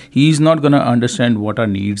feel like he's not going to understand what our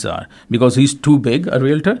needs are because he's too big a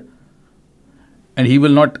realtor and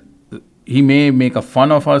he may make a fun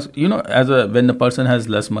of us. When the person has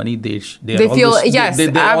less money, they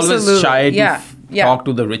always shy to talk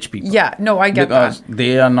to the rich people. Yeah, no, I get because that.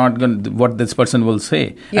 They are not going to, what this person will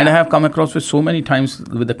say. Yeah. And I have come across with so many times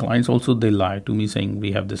with the clients also, they lie to me saying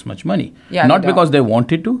we have this much money. Yeah, not because they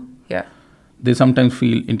wanted to. Yeah. They sometimes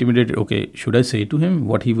feel intimidated. Okay, should I say to him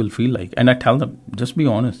what he will feel like? And I tell them, just be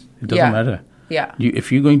honest. It doesn't matter. Yeah.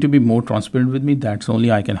 If you're going to be more transparent with me, that's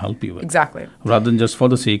only I can help you with. Exactly. Rather than just for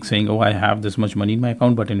the sake saying, oh, I have this much money in my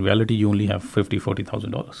account, but in reality, you only have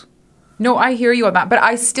 $40,000. No, I hear you on that. But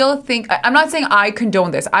I still think, I'm not saying I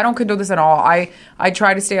condone this. I don't condone this at all. I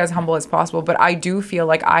try to stay as humble as possible, but I do feel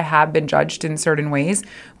like I have been judged in certain ways.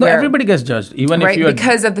 No, everybody gets judged. Even if you're...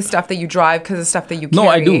 Because of the stuff that you drive, because of the stuff that you carry,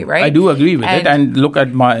 No, I do. Right? I do agree with it. And look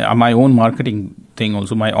at my own marketing thing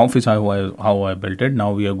also. My office, how I built it.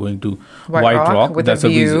 Now we are going to White Rock. With a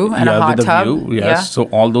view and a hot tub. View, yes. Yeah. So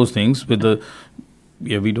all those things with the...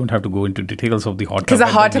 Yeah, we don't have to go into details of the hot tub. Because the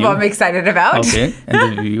hot tub I'm excited about. Okay,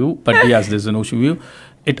 and the view. But yes, there's an ocean view.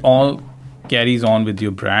 It all carries on with your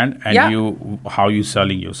brand and how you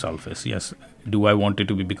selling yourself is. Yes. Do I want it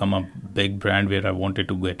to become a big brand where I wanted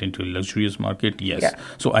to get into a luxurious market? Yes. Yeah.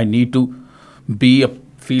 So I need to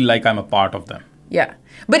feel like I'm a part of them. Yeah.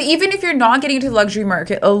 But even if you're not getting into the luxury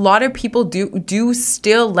market, a lot of people do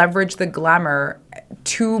still leverage the glamour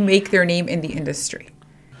to make their name in the industry.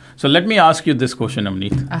 So let me ask you this question,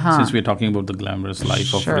 Amneet. Since we're talking about the glamorous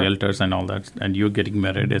life of realtors and all that, and you're getting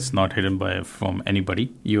married, it's not hidden from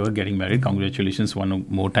anybody. You are getting married. Congratulations one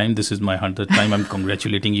more time. This is my 100th time. I'm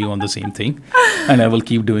congratulating you on the same thing. And I will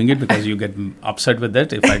keep doing it because you get upset with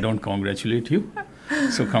that if I don't congratulate you.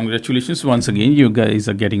 So congratulations once again. You guys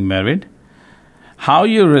are getting married. How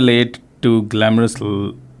you relate to glamorous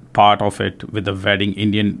part of it with the wedding,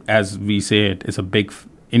 Indian, as we say it, is a big...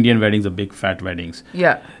 Indian weddings are big fat weddings.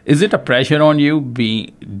 Yeah. Is it a pressure on you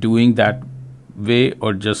doing that way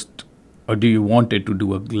or do you want it to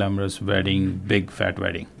do a glamorous wedding, big fat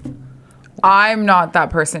wedding? I'm not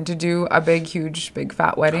that person to do a big, huge, big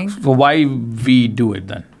fat wedding. So why we do it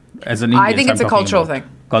then? As an Indian, I think it's a cultural thing.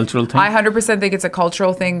 Cultural thing? I 100% think it's a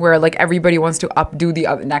cultural thing where like everybody wants to updo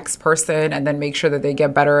the next person and then make sure that they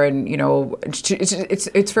get better, and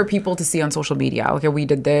it's for people to see on social media. Okay, we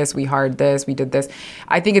did this, we hired this, we did this.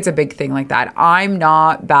 I think it's a big thing like that. I'm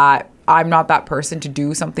not that. I'm not that person to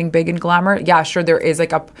do something big in Glamour. Yeah, sure, there is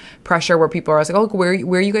like a pressure where people are like, oh, where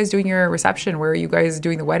are you guys doing your reception? Where are you guys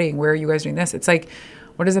doing the wedding? Where are you guys doing this? It's like,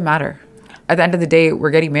 what does it matter? At the end of the day,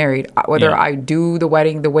 we're getting married. Whether I do the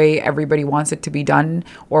wedding the way everybody wants it to be done,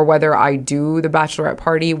 or whether I do the bachelorette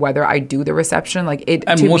party, whether I do the reception, like it.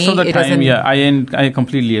 And to most me, of the it time, doesn't. I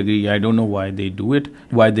completely agree. I don't know why they do it.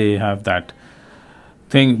 Why they have that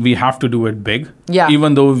thing. We have to do it big. Yeah.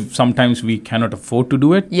 Even though sometimes we cannot afford to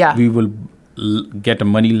do it. Yeah. We will get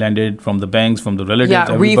money lended from the banks, from the relatives. Yeah,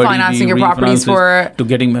 refinancing your properties for to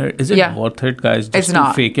getting married. Is it worth it, guys? Just it's to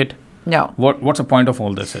not. Fake it. No. What's the point of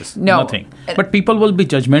all this is? No. Nothing. But people will be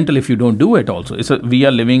judgmental if you don't do it also. We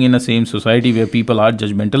are living in the same society where people are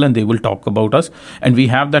judgmental and they will talk about us. And we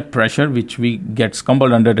have that pressure which we get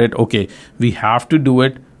scumbled under it. Okay, we have to do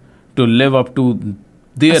it to live up to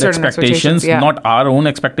their expectations, not our own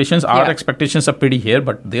expectations. Our expectations are pretty here,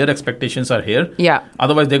 but their expectations are here. Yeah.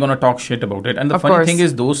 Otherwise, they're going to talk shit about it. And the funny thing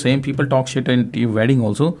is, those same people talk shit in your wedding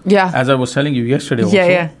also. Yeah. As I was telling you yesterday also.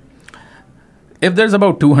 Yeah. If there's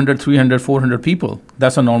about 200, 300, 400 people,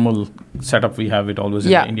 that's a normal setup we have it always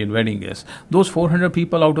in the Indian wedding is. Those 400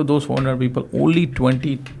 people, out of those 400 people, only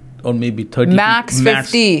 20 or maybe 30. Max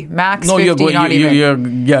 50. Max no, 50, you're going, not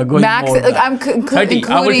even. You're going Max, more than I'm 30.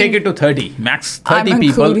 I will take it to 30. Max 30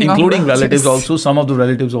 people, including relatives also. Some of the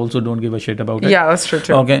relatives also don't give a shit about it. Yeah, that's true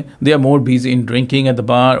too. Okay. They are more busy in drinking at the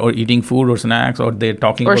bar or eating food or snacks, or they're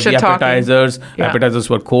talking about the appetizers. Appetizers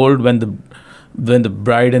were cold when the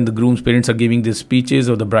bride and the groom's parents are giving these speeches,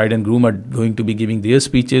 or the bride and groom are going to be giving their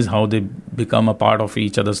speeches, how they become a part of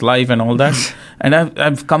each other's life and all that. And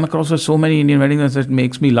I've come across with so many Indian weddings that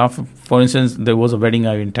makes me laugh. For instance, there was a wedding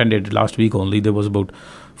I attended last week only. There was about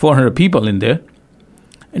 400 people in there.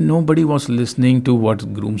 And nobody was listening to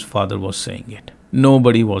what groom's father was saying it.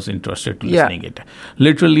 Nobody was interested to listening it.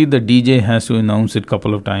 Literally, the DJ has to announce it a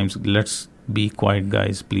couple of times. Let's be quiet,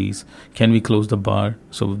 guys, please. Can we close the bar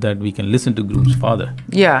so that we can listen to groom's father?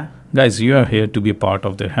 Yeah. Guys, you are here to be a part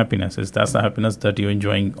of their happinesses. That's the happiness that you're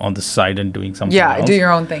enjoying on the side and doing something else. Yeah, do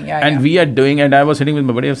your own thing. Yeah, and we are doing, and I was sitting with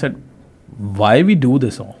my buddy, I said, why we do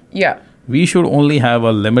this all? Yeah. We should only have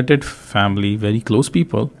a limited family, very close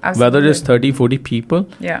people, whether it's 30, 40 people.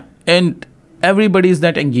 Yeah. And everybody is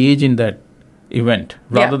that engaged in that event,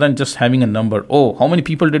 rather than just having a number. Oh, how many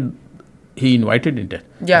people did he invited in it?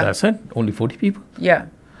 Yeah. That's it? Only 40 people? Yeah.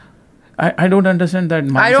 I don't understand that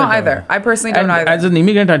mindset. I don't either. I personally don't either. As an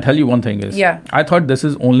immigrant, I tell you one thing is, I thought this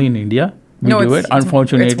is only in India. We do it.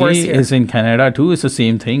 Unfortunately, it's in Canada too. It's the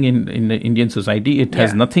same thing in the Indian society. It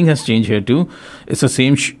has nothing has changed here too. It's the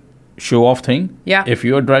same show-off thing. Yeah. If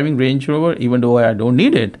you are driving Range Rover, even though I don't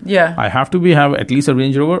need it, I have to have at least a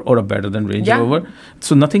Range Rover or a better than Range Rover.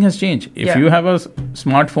 So nothing has changed. If you have a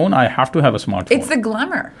smartphone, I have to have a smartphone. It's the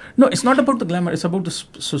glamour. No, it's not about the glamour. It's about the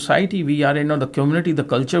society we are in, or the community, the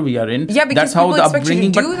culture we are in. Yeah, because that's how the expect upbringing.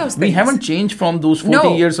 You to do those things. We haven't changed from those 40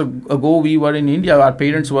 years ago. We were in India. Our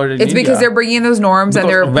parents were in India. It's because they're bringing in those norms and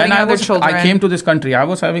they're putting on their children. I came to this country, I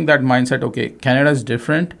was having that mindset. Okay, Canada is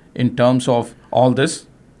different in terms of all this.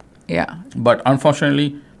 Yeah. But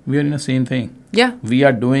unfortunately, we are in the same thing. Yeah. We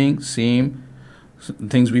are doing same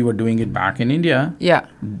things we were doing it back in India. Yeah.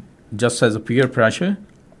 Just as a peer pressure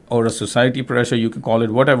or a society pressure, you can call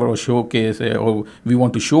it whatever, or showcase, or we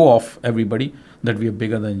want to show off everybody that we are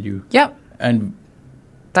bigger than you. Yep. And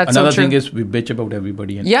that's another so true. thing is we bitch about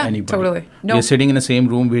everybody and anybody. Totally. No. We're sitting in the same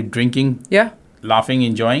room, we're drinking, laughing,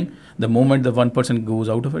 enjoying. The moment the one person goes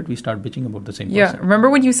out of it, we start bitching about the same person. Yeah. Remember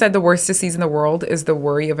when you said the worst disease in the world is the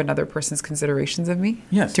worry of another person's considerations of me?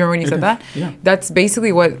 Yes. Do you remember when you said that? Yeah. That's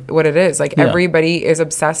basically what it is. Like everybody is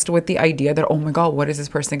obsessed with the idea that, oh my God, what is this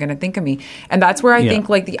person going to think of me? And that's where I think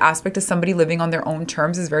like the aspect of somebody living on their own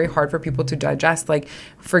terms is very hard for people to digest. Like,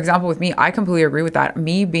 for example, with me, I completely agree with that.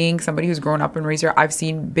 Me being somebody who's grown up and raised here, I've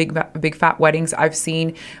seen big fat weddings. I've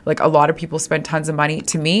seen like a lot of people spend tons of money.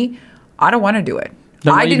 To me, I don't want to do it.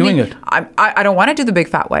 Then why are you doing it? I don't want to do the big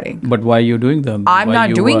fat wedding. But why are you doing them? I'm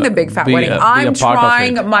not doing the big fat wedding. I'm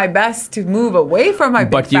trying my best to move away from my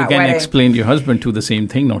big fat wedding. But you can explain to your husband to the same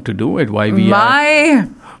thing, not to do it. Why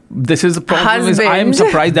this is the problem. Is I'm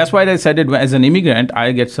surprised. That's why I said it. As an immigrant,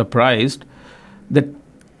 I get surprised that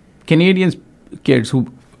Canadians, kids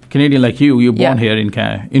who Canadian like you're born here in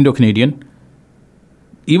Indo-Canadian.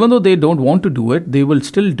 Even though they don't want to do it, they will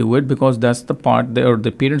still do it because that's the part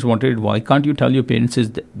the parents wanted it. Why can't you tell your parents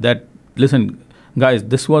that listen, guys,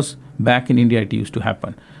 this was back in India, it used to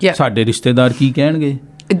happen. Yeah. Sadhe rishtedar ki kehnge.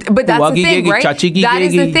 But that's the thing, right? That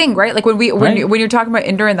is the thing, right? Like when you're talking about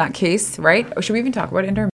Inder in that case, right? Should we even talk about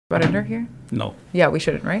Inder here? No. Yeah, we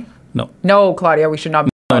shouldn't, right? No. No, Claudia, we should not.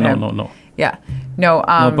 No. Yeah. No.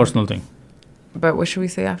 No personal thing. But what should we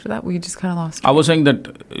say after that? We just kind of lost. I was saying that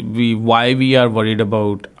why we are worried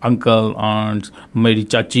about uncle, aunts, meri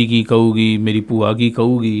chachi ki kahogi, meri pua ki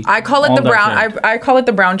kahogi. I call it I call it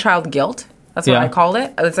the brown child guilt. That's what I call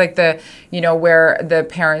it. It's like where the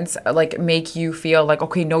parents like make you feel like,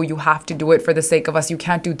 okay, no, you have to do it for the sake of us. You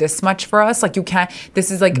can't do this much for us. Like you can't.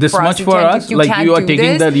 This is like this for much us. for us. You like can't you are do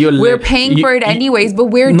taking this. We're paying for it anyways, but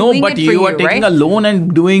we're doing it for you. No, but you are taking a loan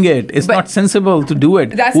and doing it. It's not sensible to do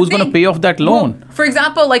it. Who's going to pay off that loan? Well, for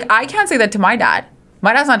example, like I can't say that to my dad.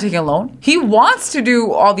 My dad's not taking a loan. He wants to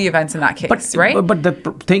do all the events in that case, right? But the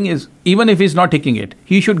thing is, even if he's not taking it,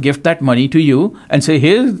 he should gift that money to you and say,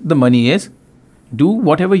 here's the money is. Do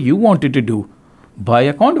whatever you wanted to do. Buy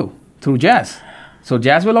a condo through Jazz. So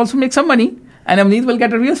Jazz will also make some money and Amneet will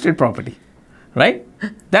get a real estate property. Right?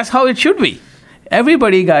 That's how it should be.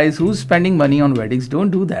 Everybody, guys, who's spending money on weddings,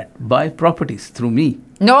 don't do that. Buy properties through me.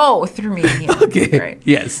 No, through me. Yeah. Okay. Right.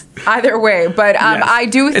 Yes. Either way, but yes. I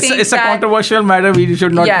do think it's a controversial matter. We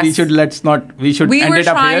should not. Yes. We should. Let's not. We should. We end were it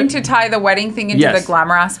up trying here. to tie the wedding thing into the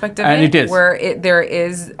glamour aspect of and it is. where there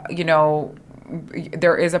is,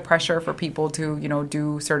 there is a pressure for people to,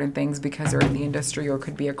 do certain things because they're in the industry or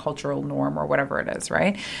could be a cultural norm or whatever it is,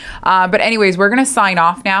 right? But anyways, we're going to sign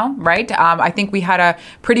off now, right? I think we had a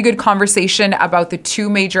pretty good conversation about the two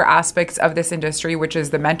major aspects of this industry, which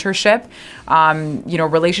is the mentorship,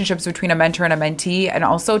 relationships between a mentor and a mentee, and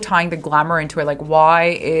also tying the glamour into it. Like,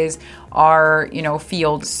 why is our,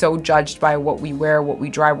 field so judged by what we wear, what we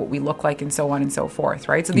drive, what we look like, and so on and so forth,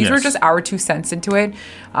 right? So these were just our 2 cents into it.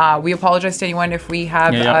 We apologize to anyone if we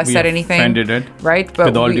have said anything. Offended it, right? But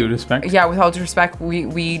with all due respect. Yeah, with all due respect,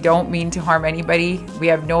 we don't mean to harm anybody. We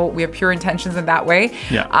have pure intentions in that way.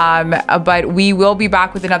 Yeah. But we will be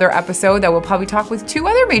back with another episode that will probably talk with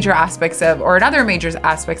another major aspects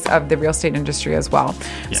of the real estate industry as well.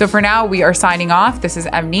 Yes. So for now, we are signing off. This is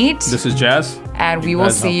Amneet. This is Jazz. And we will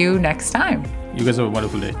see you next time. You guys have a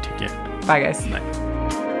wonderful day. Take care. Bye, guys. Bye.